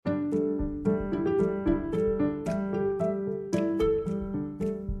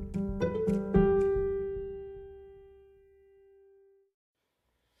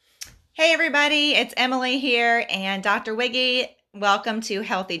Hey everybody, it's Emily here and Dr. Wiggy. Welcome to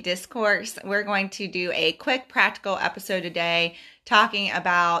Healthy Discourse. We're going to do a quick practical episode today talking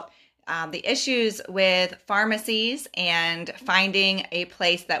about the issues with pharmacies and finding a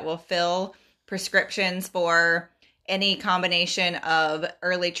place that will fill prescriptions for any combination of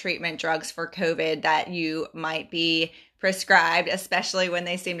early treatment drugs for COVID that you might be prescribed, especially when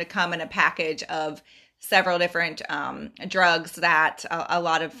they seem to come in a package of several different drugs that a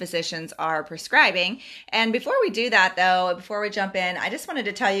lot of physicians are prescribing. And before we do that, though, before we jump in, I just wanted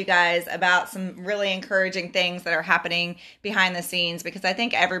to tell you guys about some really encouraging things that are happening behind the scenes because I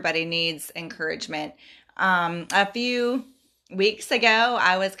think everybody needs encouragement. A few weeks ago,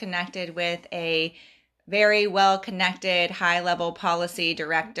 I was connected with a very well-connected high-level policy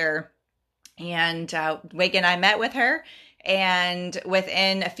director, and Wig and I met with her. And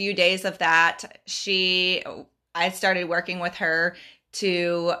within a few days of that, I started working with her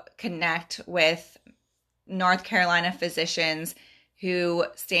to connect with North Carolina physicians who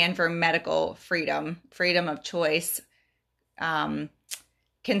stand for medical freedom, freedom of choice,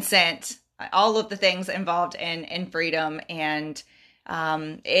 consent, all of the things involved in freedom. And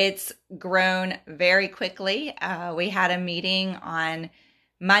it's grown very quickly. We had a meeting on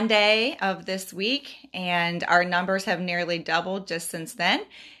Monday of this week, and our numbers have nearly doubled just since then.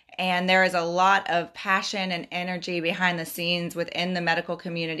 And there is a lot of passion and energy behind the scenes within the medical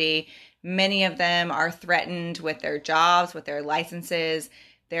community. Many of them are threatened with their jobs, with their licenses.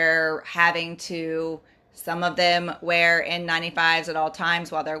 They're having to, some of them wear N95s at all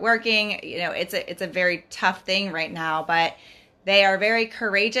times while they're working. You know, it's a very tough thing right now, but they are very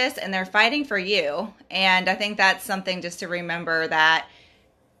courageous and they're fighting for you. And I think that's something just to remember, that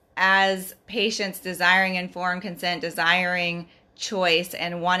as patients desiring informed consent, desiring choice,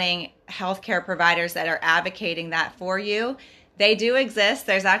 and wanting healthcare providers that are advocating that for you, they do exist.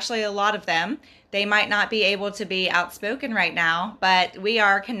 There's actually a lot of them. They might not be able to be outspoken right now, but we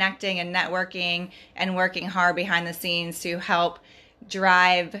are connecting and networking and working hard behind the scenes to help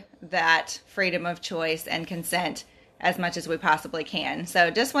drive that freedom of choice and consent as much as we possibly can. So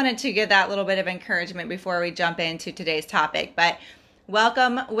just wanted to give that little bit of encouragement before we jump into today's topic. But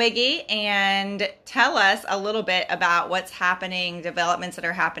welcome, Wiggy, and tell us a little bit about what's happening, developments that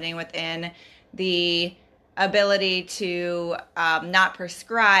are happening within the ability to not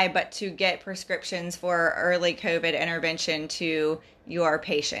prescribe, but to get prescriptions for early COVID intervention to your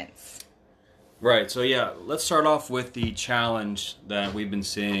patients. Right. So yeah, let's start off with the challenge that we've been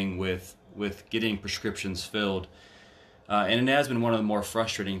seeing with getting prescriptions filled. And it has been one of the more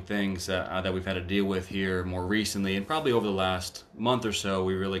frustrating things that we've had to deal with here more recently, and probably over the last month or so,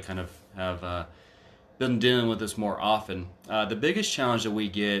 we really kind of have been dealing with this more often. The biggest challenge that we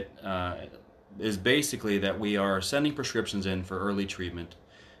get is basically that we are sending prescriptions in for early treatment,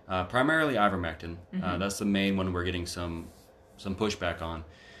 primarily ivermectin. Mm-hmm. That's the main one we're getting some pushback on.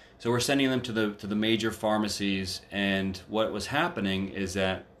 So we're sending them to the major pharmacies, and what was happening is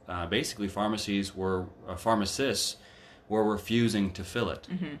that basically pharmacists were refusing to fill it.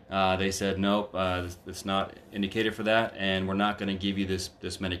 Mm-hmm. They said, nope, it's not indicated for that, and we're not going to give you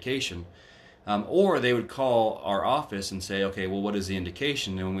this medication. Or they would call our office and say, okay, well, what is the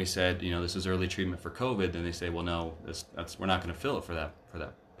indication? And when we said, this is early treatment for COVID, then they say, well, no, we're not going to fill it for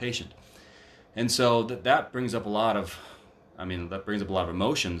that patient. And so that brings up a lot of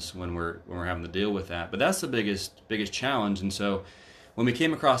emotions when we're having to deal with that. But that's the biggest challenge. And so when we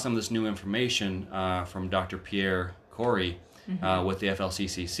came across some of this new information from Dr. Pierre Corey with the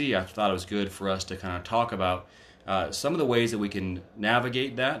FLCCC, I thought it was good for us to kind of talk about some of the ways that we can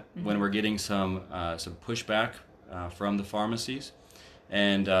navigate that when we're getting some pushback from the pharmacies.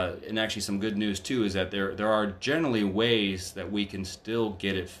 And actually some good news too is that there are generally ways that we can still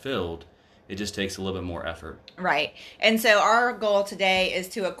get it filled. It just takes a little bit more effort. Right. And so our goal today is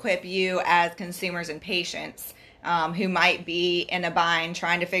to equip you as consumers and patients who might be in a bind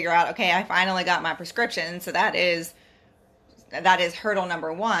trying to figure out, okay, I finally got my prescription. So that is hurdle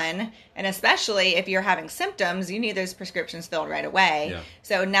number one. And especially if you're having symptoms, you need those prescriptions filled right away. Yeah.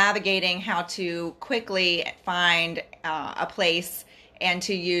 So navigating how to quickly find a place and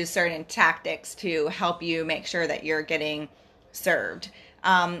to use certain tactics to help you make sure that you're getting served.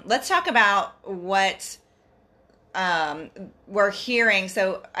 Let's talk about what we're hearing.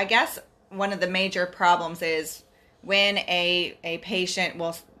 So I guess one of the major problems is when a patient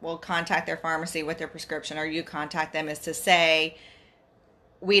will contact their pharmacy with their prescription, or you contact them, is to say,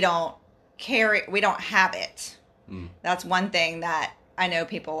 we don't have it. That's one thing that I know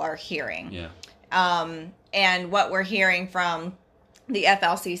people are hearing. Yeah. And what we're hearing from the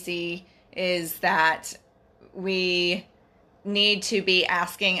FLCC is that we need to be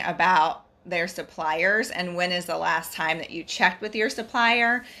asking about their suppliers and when is the last time that you checked with your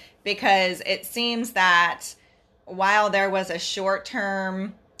supplier, because it seems that while there was a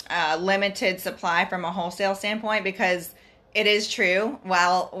short-term limited supply from a wholesale standpoint, because it is true,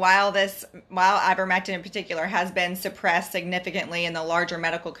 while ivermectin in particular has been suppressed significantly in the larger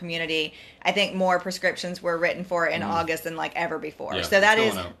medical community, I think more prescriptions were written for it in August than like ever before. Yeah, so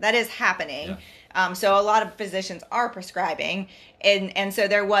that is happening. Yeah. So a lot of physicians are prescribing, and so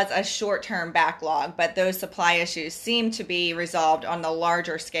there was a short-term backlog, but those supply issues seem to be resolved on the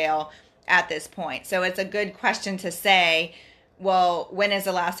larger scale at this point. So it's a good question to say, well, when is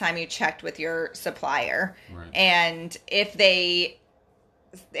the last time you checked with your supplier? Right. And if they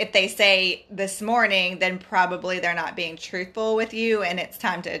say this morning, then probably they're not being truthful with you, and it's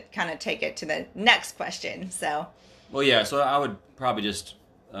time to kind of take it to the next question. So, well, yeah. So I would probably just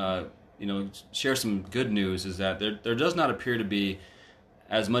share some good news, is that there does not appear to be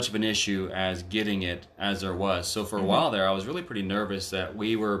as much of an issue as getting it as there was. So for a while there, I was really pretty nervous that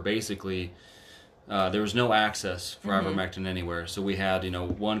we were basically there was no access for ivermectin anywhere. So we had,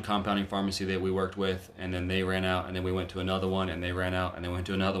 one compounding pharmacy that we worked with, and then they ran out, and then we went to another one, and they ran out, and then went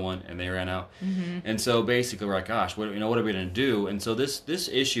to another one, and they ran out. And so basically we're like, gosh, what are we going to do? And so this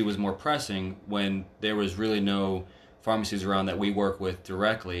issue was more pressing when there was really no pharmacies around that we work with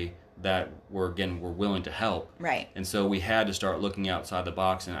directly that were willing to help. Right. And so we had to start looking outside the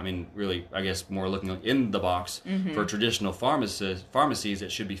box, and I mean, really, I guess more looking in the box for traditional pharmacies that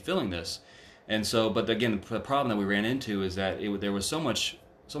should be filling this. And so, but again, the problem that we ran into is that there was so much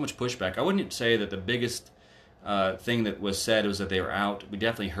pushback. I wouldn't say that the biggest thing that was said was that they were out. We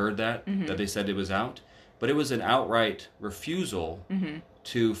definitely heard that they said it was out, but it was an outright refusal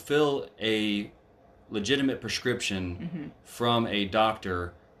to fill a legitimate prescription from a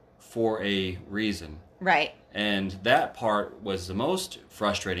doctor for a reason. Right. And that part was the most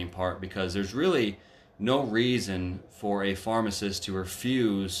frustrating part, because there's really no reason for a pharmacist to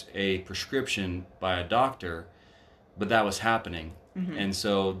refuse a prescription by a doctor, but that was happening. And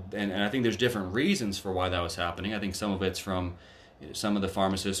so, and I think there's different reasons for why that was happening. I think some of it's from, some of the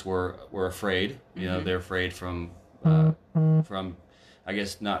pharmacists were afraid. They're afraid from I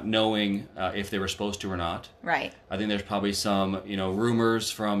guess not knowing if they were supposed to or not. Right. I think there's probably some, rumors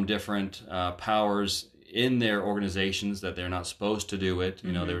from different powers in their organizations that they're not supposed to do it.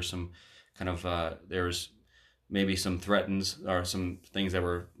 There's some kind of, there's maybe some threatens or some things that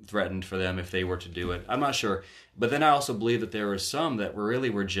were threatened for them if they were to do it. I'm not sure. But then I also believe that there were some that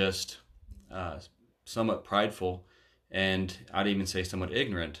were just somewhat prideful, and I'd even say somewhat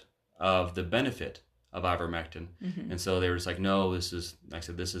ignorant of the benefit of ivermectin. And so they were just like, no, this is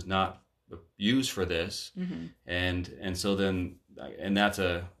not used for this. And so then, and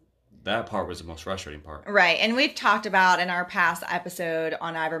that part was the most frustrating part. Right. And we've talked about in our past episode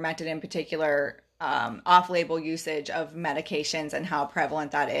on ivermectin in particular, off-label usage of medications and how prevalent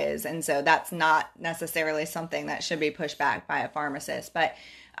that is. And so that's not necessarily something that should be pushed back by a pharmacist. But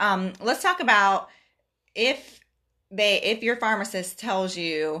let's talk about if your pharmacist tells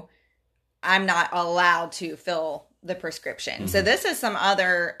you, I'm not allowed to fill the prescription. So this is some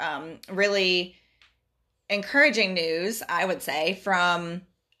other really encouraging news, I would say, from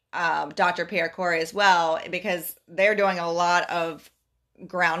Dr. Pierre Kory as well, because they're doing a lot of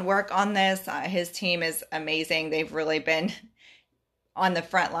groundwork on this. His team is amazing. They've really been on the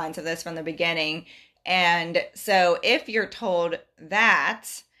front lines of this from the beginning. And so if you're told that,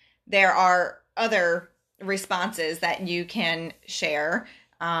 there are other responses that you can share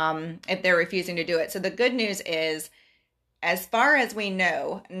if they're refusing to do it. So the good news is, as far as we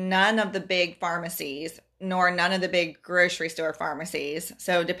know, none of the big pharmacies, nor none of the big grocery store pharmacies,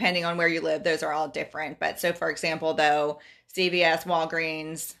 so depending on where you live, those are all different. But so, for example, though, CVS,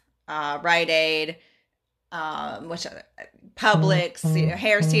 Walgreens, Rite Aid, which Publix,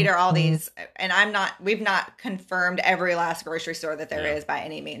 Harris Teeter, all these, and we've not confirmed every last grocery store that there is by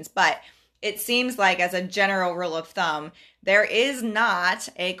any means, but it seems like, as a general rule of thumb, there is not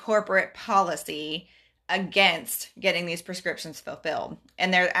a corporate policy against getting these prescriptions fulfilled.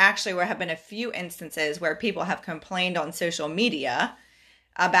 And there actually have been a few instances where people have complained on social media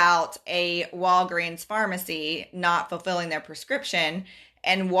about a Walgreens pharmacy not fulfilling their prescription.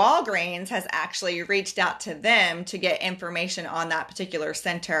 And Walgreens has actually reached out to them to get information on that particular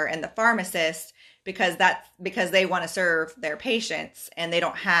center and the pharmacist, because they want to serve their patients, and they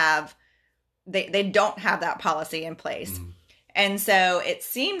don't have that policy in place. And so it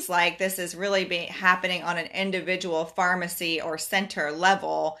seems like this is really happening on an individual pharmacy or center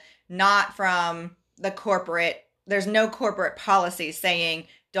level, not from the corporate there's no corporate policy saying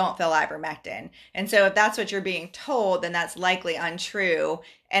don't fill ivermectin. And so if that's what you're being told, then that's likely untrue.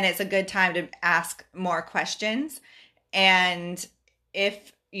 And it's a good time to ask more questions. And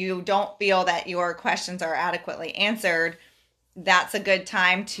if you don't feel that your questions are adequately answered, that's a good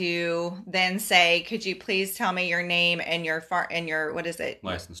time to then say, could you please tell me your name and your what is it?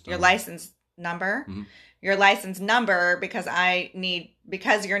 License number. Your license number. Mm-hmm. Your license number, because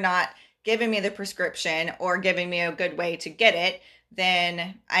because you're not giving me the prescription or giving me a good way to get it,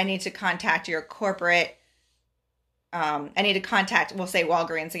 then I need to contact your corporate. I need to contact, we'll say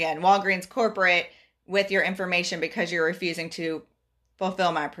Walgreens again, Walgreens corporate with your information because you're refusing to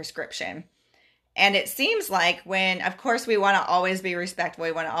fulfill my prescription. And it seems like of course, we want to always be respectful.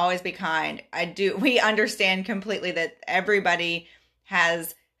 We want to always be kind. We understand completely that everybody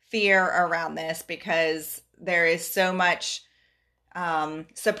has fear around this because there is so much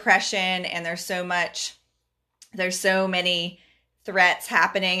suppression and there's so many threats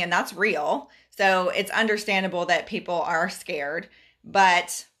happening, and that's real. So it's understandable that people are scared,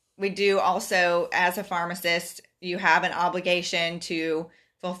 but we do also, as a pharmacist, you have an obligation to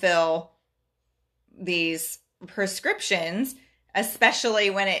fulfill these prescriptions, especially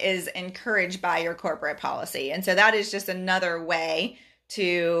when it is encouraged by your corporate policy. And so that is just another way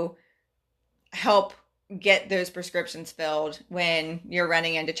to help get those prescriptions filled when you're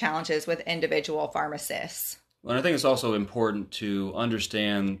running into challenges with individual pharmacists. Well, I think it's also important to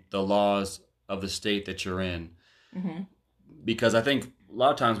understand the laws of the state that you're in. Mm-hmm. Because I think a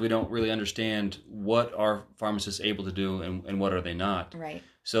lot of times we don't really understand what are pharmacists able to do and what are they not. Right.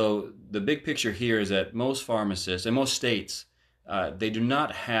 So the big picture here is that most pharmacists and most states, they do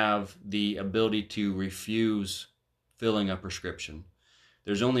not have the ability to refuse filling a prescription.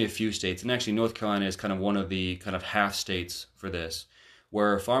 There's only a few states, and actually North Carolina is kind of one of the kind of half states for this,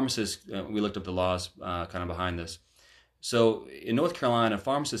 where pharmacists, we looked up the laws kind of behind this. So in North Carolina,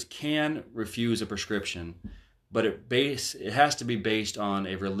 pharmacists can refuse a prescription, but it has to be based on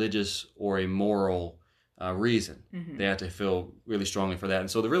a religious or a moral reason. Mm-hmm. They have to feel really strongly for that.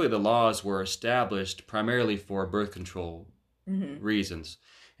 And so the laws were established primarily for birth control mm-hmm. reasons,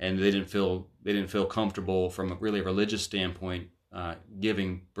 and they didn't feel comfortable from really a religious standpoint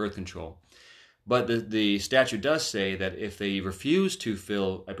giving birth control. But the statute does say that if they refuse to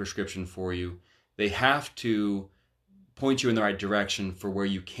fill a prescription for you, they have to point you in the right direction for where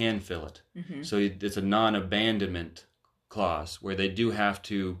you can fill it. Mm-hmm. So it's a non-abandonment clause where they do have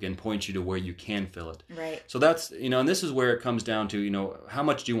to, again, point you to where you can fill it. Right. So that's, and this is where it comes down to, how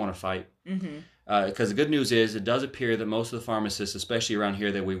much do you want to fight? Mm-hmm. Because the good news is it does appear that most of the pharmacists, especially around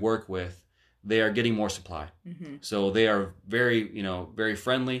here that we work with, they are getting more supply. Mm-hmm. So they are very, very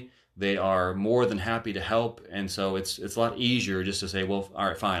friendly. They are more than happy to help. And so it's a lot easier just to say, well, all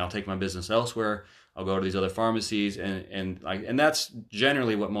right, fine, I'll take my business elsewhere. I'll go to these other pharmacies. And that's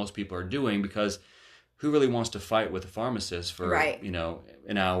generally what most people are doing, because who really wants to fight with a pharmacist for, right.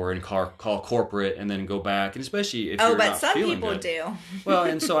 An hour and call corporate and then go back? And especially if you're not feeling good. Oh, but some people do. Well,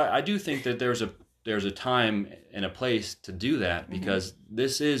 and so I do think that there's a time and a place to do that, because mm-hmm.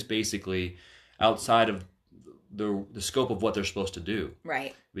 this is basically outside of the scope of what they're supposed to do.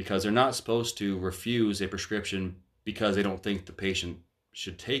 Right. Because they're not supposed to refuse a prescription because they don't think the patient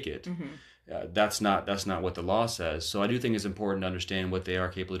should take it. Mm-hmm. That's not what the law says. So I do think it's important to understand what they are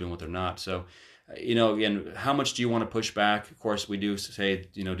capable of doing, what they're not. So, again, how much do you want to push back? Of course, we do say,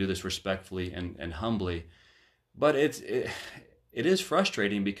 do this respectfully and humbly. But it is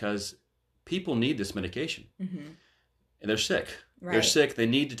frustrating because people need this medication. Mm-hmm. And they're sick. Right. They're sick. They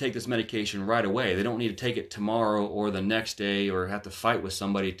need to take this medication right away. They don't need to take it tomorrow or the next day or have to fight with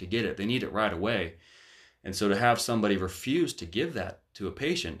somebody to get it. They need it right away. And so to have somebody refuse to give that to a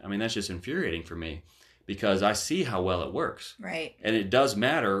patient, that's just infuriating for me, because I see how well it works. Right. And it does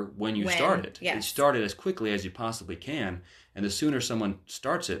matter when you start it. Yes. You start it as quickly as you possibly can. And the sooner someone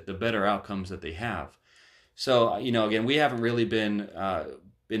starts it, the better outcomes that they have. So, again, we haven't really been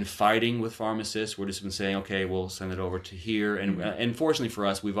fighting with pharmacists. We're just been saying, okay, we'll send it over to here. And mm-hmm. and fortunately for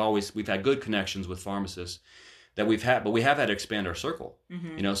us, we've had good connections with pharmacists that we've had, but we have had to expand our circle.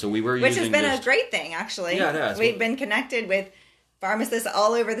 Mm-hmm. So we were which has been a great thing, actually. Yeah, it has. We've been connected with pharmacists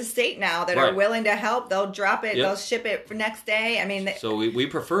all over the state now that right. are willing to help. They'll drop it. Yep. They'll ship it for next day. So we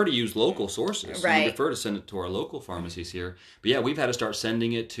prefer to use local sources. Right. We prefer to send it to our local pharmacies here. But yeah, we've had to start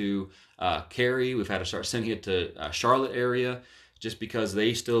sending it to Cary. We've had to start sending it to Charlotte area, just because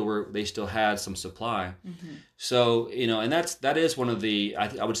they still had some supply. Mm-hmm. So, and that is one of the,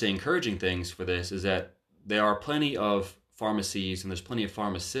 I would say, encouraging things for this, is that there are plenty of pharmacies and there's plenty of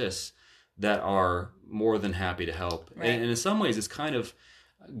pharmacists that are more than happy to help. Right. And in some ways, it's kind of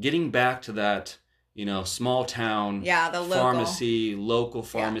getting back to that small town the local pharmacy, local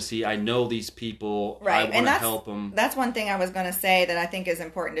pharmacy. I know these people. Right. I want to help them. That's one thing I was going to say that I think is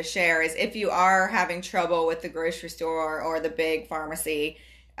important to share is if you are having trouble with the grocery store or the big pharmacy,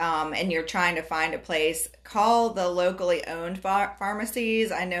 and you're trying to find a place, call the locally owned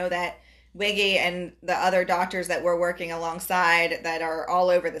pharmacies. I know that Wiggy and the other doctors that we're working alongside that are all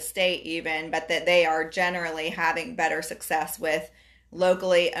over the state even, but that they are generally having better success with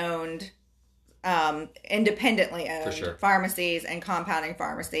locally owned, independently owned pharmacies and compounding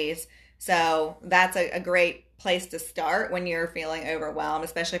pharmacies. So that's a great place to start when you're feeling overwhelmed,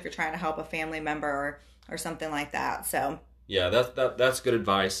 especially if you're trying to help a family member or something like that. So yeah, that's good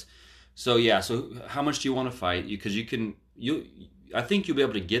advice. So how much do you want to fight? Because I think you'll be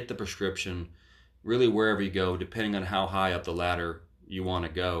able to get the prescription really wherever you go, depending on how high up the ladder you want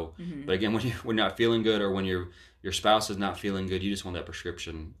to go. Mm-hmm. But again, when you're not feeling good, or when your spouse is not feeling good, you just want that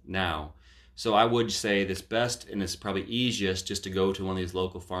prescription now. So I would say it's best, and it's probably easiest, just to go to one of these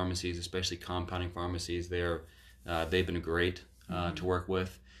local pharmacies, especially compounding pharmacies. They've been great to work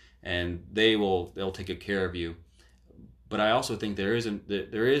with, and they'll take good care of you. But I also think there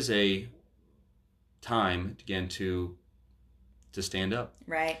is a time again to stand up,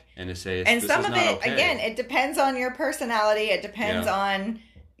 right, and to say, and this some is of not it okay. Again, it depends on your personality. It depends on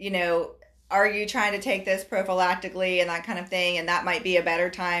are you trying to take this prophylactically and that kind of thing, and that might be a better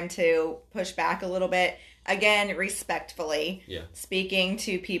time to push back a little bit. Again, respectfully, speaking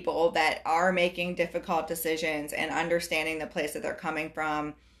to people that are making difficult decisions and understanding the place that they're coming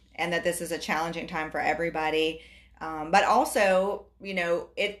from, and that this is a challenging time for everybody. But also,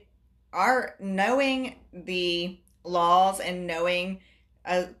 knowing the laws and knowing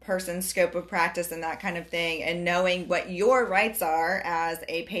a person's scope of practice and that kind of thing, and knowing what your rights are as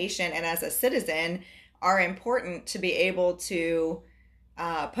a patient and as a citizen are important to be able to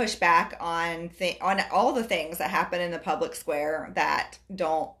push back on all the things that happen in the public square that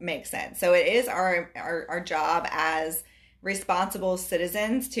don't make sense. So it is our job as responsible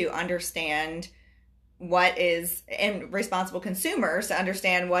citizens to understand and responsible consumers to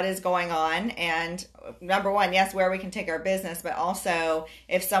understand what is going on. And number one, yes, where we can take our business, but also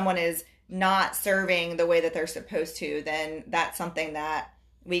if someone is not serving the way that they're supposed to, then that's something that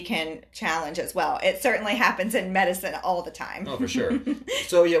we can challenge as well. It certainly happens in medicine all the time. Oh, for sure.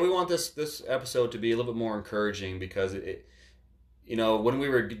 So we want this episode to be a little bit more encouraging, because when we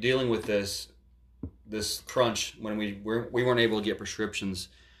were dealing with this crunch, when we weren't able to get prescriptions,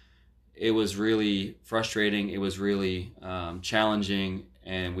 it was really frustrating. It was really challenging,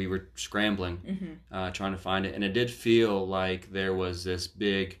 and we were scrambling, trying to find it. And it did feel like there was this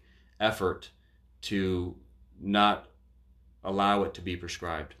big effort to not allow it to be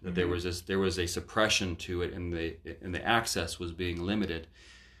prescribed. That there was a suppression to it, and the access was being limited.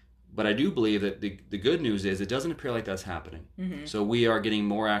 But I do believe that the good news is it doesn't appear like that's happening. Mm-hmm. So we are getting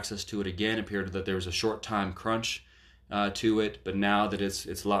more access to it again. It appeared that there was a short time crunch to it, but now that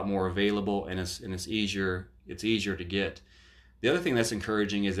it's a lot more available, and it's easier to get. The other thing that's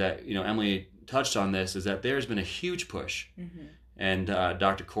encouraging is that Emily touched on this, is that there's been a huge push, and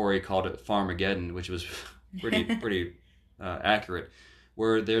Dr. Corey called it Pharmageddon, which was pretty accurate,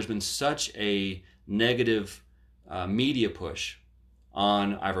 where there's been such a negative media push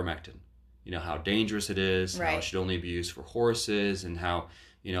on ivermectin. How dangerous it is, how it should only be used for horses, and how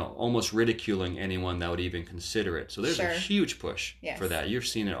almost ridiculing anyone that would even consider it. So there's a huge push for that. You've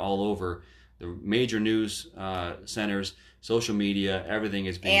seen it all over the major news centers, social media, everything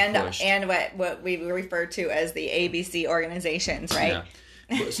is being pushed. And what we refer to as the ABC organizations, right?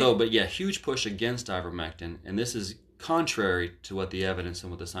 Yeah. Huge push against ivermectin. And this is contrary to what the evidence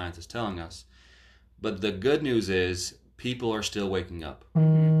and what the science is telling us. But the good news is people are still waking up.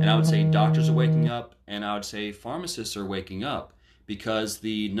 And I would say doctors are waking up, and I would say pharmacists are waking up, because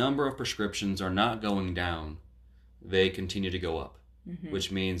the number of prescriptions are not going down. They continue to go up,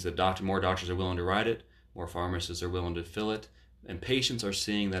 which means that more doctors are willing to write it, more pharmacists are willing to fill it, and patients are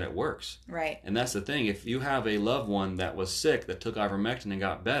seeing that it works. Right. And that's the thing. If you have a loved one that was sick, that took ivermectin and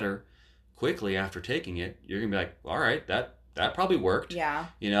got better quickly after taking it, you're going to be like, all right, that probably worked. Yeah.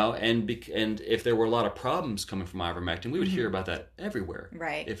 And if there were a lot of problems coming from ivermectin, we would hear about that everywhere.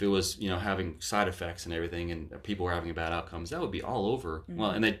 Right. If it was, having side effects and everything, and people were having bad outcomes, that would be all over.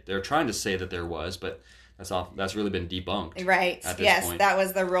 Well, and they're trying to say that there was, but that's really been debunked. Right. At this point. That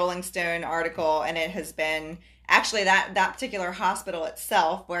was the Rolling Stone article, and it has been actually that particular hospital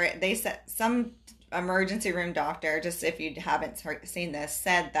itself, where they said some emergency room doctor, just if you haven't seen this,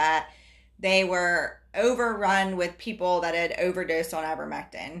 said that they were overrun with people that had overdosed on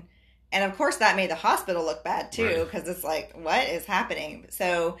ivermectin. And of course that made the hospital look bad too, because it's like, what is happening?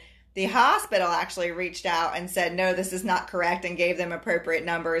 So the hospital actually reached out and said, no, this is not correct, and gave them appropriate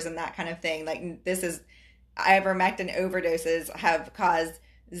numbers and that kind of thing. Like, this is, ivermectin overdoses have caused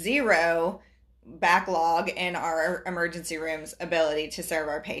zero backlog in our emergency room's ability to serve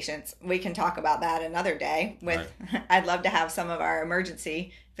our patients. We can talk about that another day with, right. I'd love to have some of our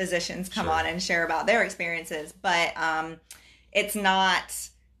emergency physicians come on and share about their experiences, but it's not,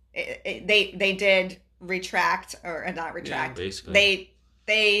 they did retract, or not retract. Yeah, basically.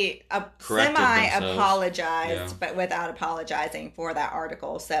 They semi-apologized, but without apologizing for that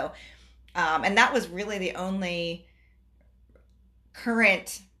article. So, and that was really the only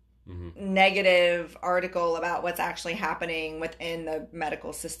current negative article about what's actually happening within the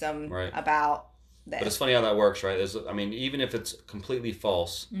medical system about this. But it's funny how that works, right? Even if it's completely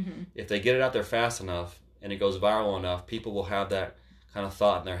false, if they get it out there fast enough and it goes viral enough, people will have that kind of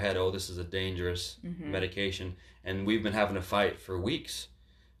thought in their head, oh, this is a dangerous medication. And we've been having a fight for weeks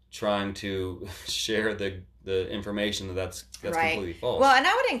trying to share the information that's completely false. Well, and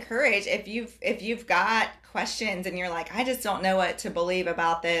I would encourage, if you've got questions and you're like, I just don't know what to believe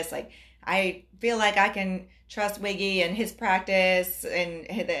about this, like, I feel like I can trust Wiggy and his practice and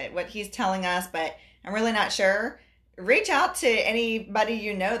what he's telling us, but I'm really not sure, reach out to anybody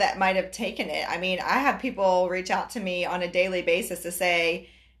you know that might have taken it. I mean, I have people reach out to me on a daily basis to say,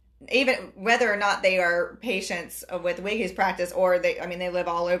 even whether or not they are patients with Wiggy's practice, or they live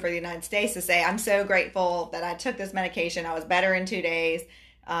all over the United States, to say, I'm so grateful that I took this medication. I was better in 2 days.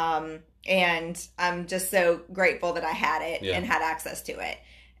 And I'm just so grateful that I had it and had access to it.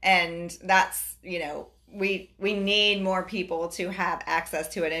 And that's, we need more people to have access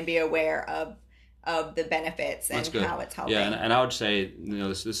to it and be aware of the benefits and how it's helping. Yeah, and I would say,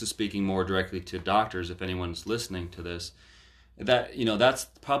 this is speaking more directly to doctors, if anyone's listening to this, that, that's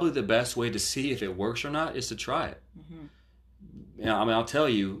probably the best way to see if it works or not, is to try it. I'll tell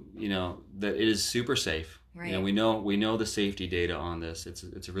you, that it is super safe. Right. We know the safety data on this.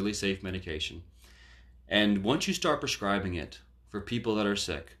 It's a really safe medication. And once you start prescribing it for people that are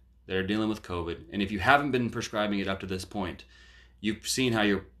sick, that are dealing with COVID, and if you haven't been prescribing it up to this point, you've seen how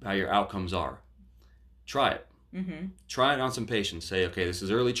your outcomes are. Try it. Try it on some patients. Say, okay, this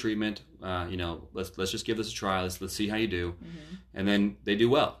is early treatment. Let's just give this a try. Let's see how you do. And then they do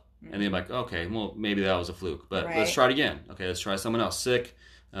well, and they're like, okay, well, maybe that was a fluke, but let's try it again. Okay, let's try someone else sick.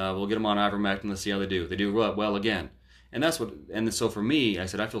 We'll get them on ivermectin. Let's see how they do. They do well again. And so for me, I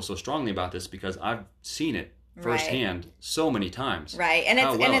said, I feel so strongly about this because I've seen it firsthand so many times. Right. And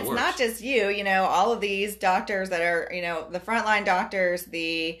it's not just you, all of these doctors that are, the frontline doctors,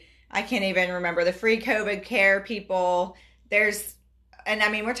 I can't even remember, the free COVID care people. We're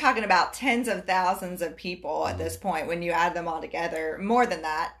talking about tens of thousands of people at this point when you add them all together, more than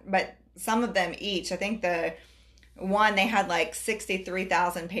that, but some of them each. I think the one, they had like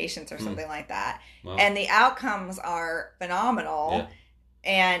 63,000 patients or something like that. Wow. And the outcomes are phenomenal. Yeah.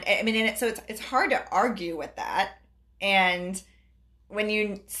 And so it's hard to argue with that. And when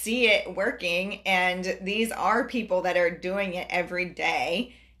you see it working, and these are people that are doing it every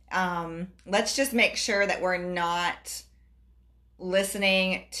day, let's just make sure that we're not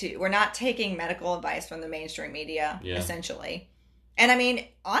taking medical advice from the mainstream media, essentially. And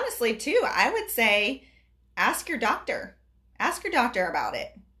honestly too, I would say, ask your doctor about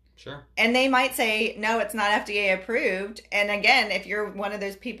it. Sure. And they might say, no, it's not FDA approved. And again, if you're one of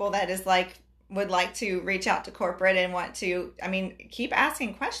those people that is would like to reach out to corporate and want to, keep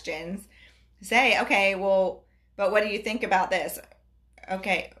asking questions. Say, okay, well, but what do you think about this?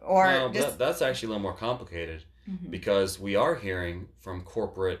 Okay. Or that's actually a little more complicated because we are hearing from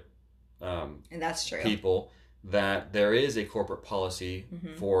corporate and that's true. people that there is a corporate policy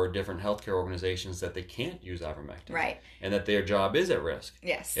for different healthcare organizations that they can't use ivermectin. Right. And that their job is at risk.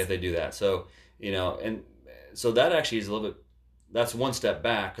 Yes. If they do that. So, and so that actually is a little bit, that's one step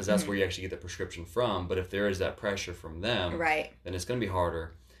back because that's where you actually get the prescription from. But if there is that pressure from them, then it's going to be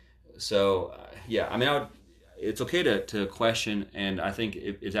harder. So, it's okay to question, and I think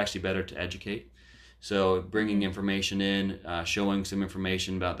it's actually better to educate. So bringing information in, showing some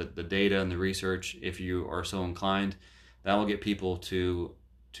information about the data and the research, if you are so inclined, that will get people to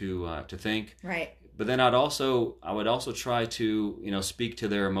think. Right. But then I would also try to speak to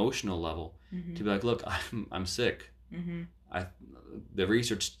their emotional level, to be like, look, I'm sick. The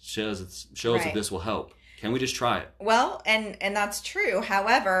research shows that this will help. Can we just try it? Well, and that's true.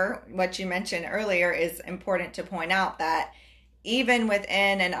 However, what you mentioned earlier is important to point out, that even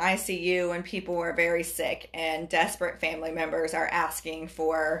within an ICU, when people are very sick and desperate family members are asking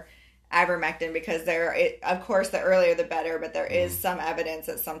for ivermectin, because of course, the earlier the better, but there is some evidence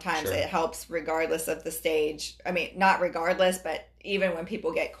that sometimes it helps regardless of the stage. Not regardless, but even when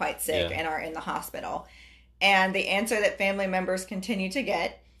people get quite sick and are in the hospital. And the answer that family members continue to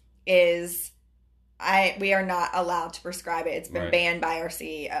get is, we are not allowed to prescribe it. It's been banned by our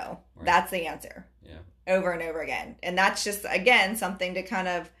CEO. That's the answer. Over and over again. And that's just, again, something to kind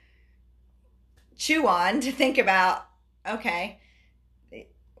of chew on, to think about, okay,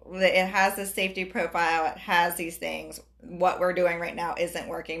 it has this safety profile, it has these things. What we're doing right now isn't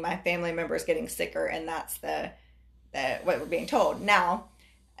working. My family member is getting sicker, and that's the what we're being told. Now,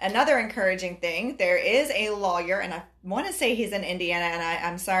 another encouraging thing, there is a lawyer, and I want to say he's in Indiana, and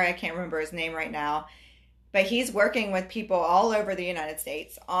I'm sorry I can't remember his name right now, but he's working with people all over the United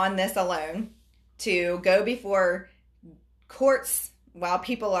States on this alone, to go before courts while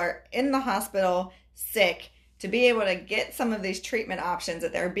people are in the hospital sick, to be able to get some of these treatment options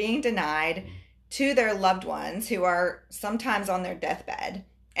that they're being denied to their loved ones who are sometimes on their deathbed.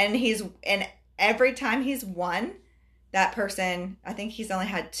 And every time he's won, that person, I think he's only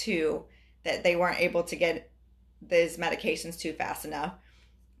had 2 that they weren't able to get those medications to fast enough.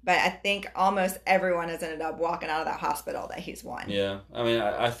 But I think almost everyone has ended up walking out of that hospital that he's won. Yeah. I mean,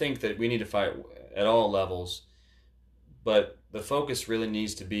 I think that we need to fight at all levels, but the focus really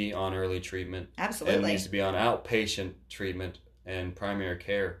needs to be on early treatment. Absolutely. And it needs to be on outpatient treatment and primary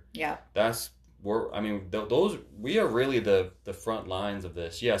care. Yeah. Those, we are really the front lines of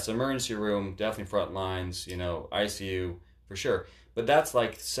this. Yes, emergency room, definitely front lines, ICU for sure. But that's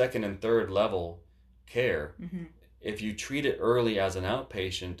like second and third level care. Mm-hmm. If you treat it early as an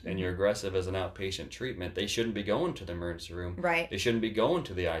outpatient and you're aggressive as an outpatient treatment, they shouldn't be going to the emergency room. Right. They shouldn't be going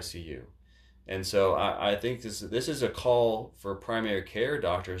to the ICU. And so I think this is a call for primary care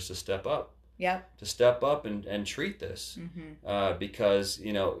doctors to step up. Yep. To step up and treat this. Mm-hmm. Because,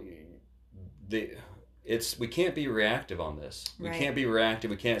 we can't be reactive on this. We can't be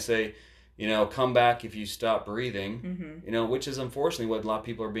reactive. We can't say, come back if you stop breathing, which is unfortunately what a lot of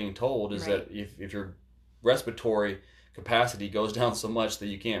people are being told, is that if your respiratory capacity goes down so much that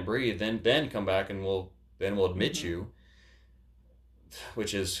you can't breathe, then come back and we'll admit you,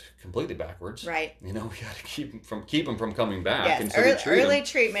 which is completely backwards. Right. We got to keep them from coming back. Yes. And so early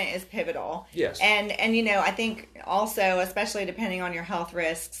treatment is pivotal. Yes. And I think also, especially depending on your health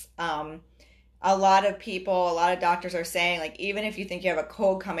risks, a lot of doctors are saying, like, even if you think you have a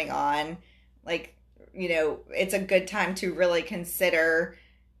cold coming on, like, it's a good time to really consider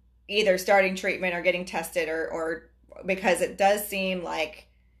either starting treatment or getting tested, or because it does seem like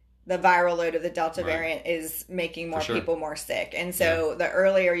the viral load of the Delta variant is making more people more sick. And so the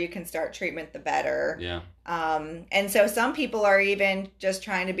earlier you can start treatment, the better. Yeah. And so some people are even just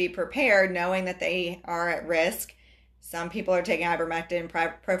trying to be prepared, knowing that they are at risk. Some people are taking ivermectin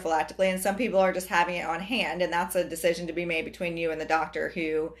prophylactically, and some people are just having it on hand. And that's a decision to be made between you and the doctor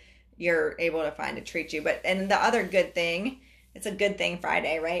who you're able to find to treat you. And the other good thing, it's a good thing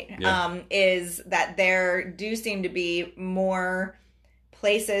Friday, right? Yeah. Is that there do seem to be more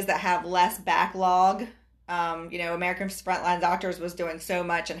places that have less backlog. America's Frontline Doctors was doing so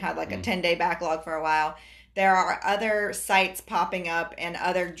much and had like a 10-day backlog for a while. There are other sites popping up and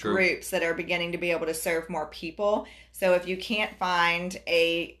other groups that are beginning to be able to serve more people. So if you can't find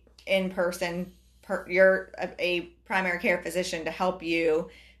a in-person, you're a primary care physician to help you,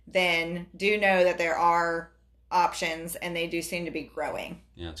 then do know that there are options, and they do seem to be growing.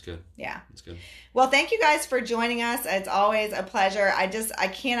 Yeah, it's good. Yeah. It's good. Well, thank you guys for joining us. It's always a pleasure. I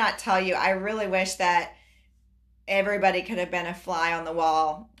cannot tell you, I really wish that everybody could have been a fly on the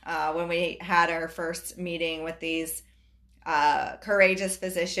wall when we had our first meeting with these courageous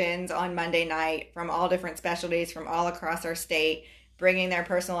physicians on Monday night from all different specialties from all across our state, bringing their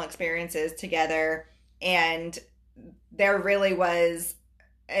personal experiences together. And there really was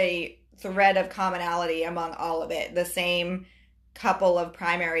a thread of commonality among all of it. The same couple of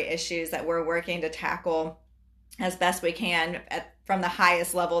primary issues that we're working to tackle as best we can from the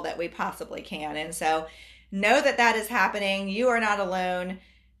highest level that we possibly can. And so know that is happening. You are not alone.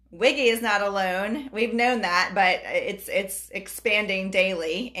 Wiggy is not alone. We've known that, but it's expanding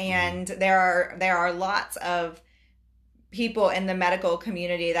daily. And there are lots of people in the medical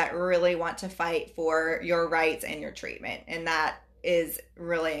community that really want to fight for your rights and your treatment. And that is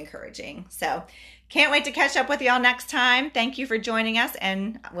really encouraging. So can't wait to catch up with y'all next time. Thank you for joining us,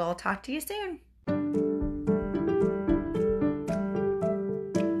 and we'll talk to you soon.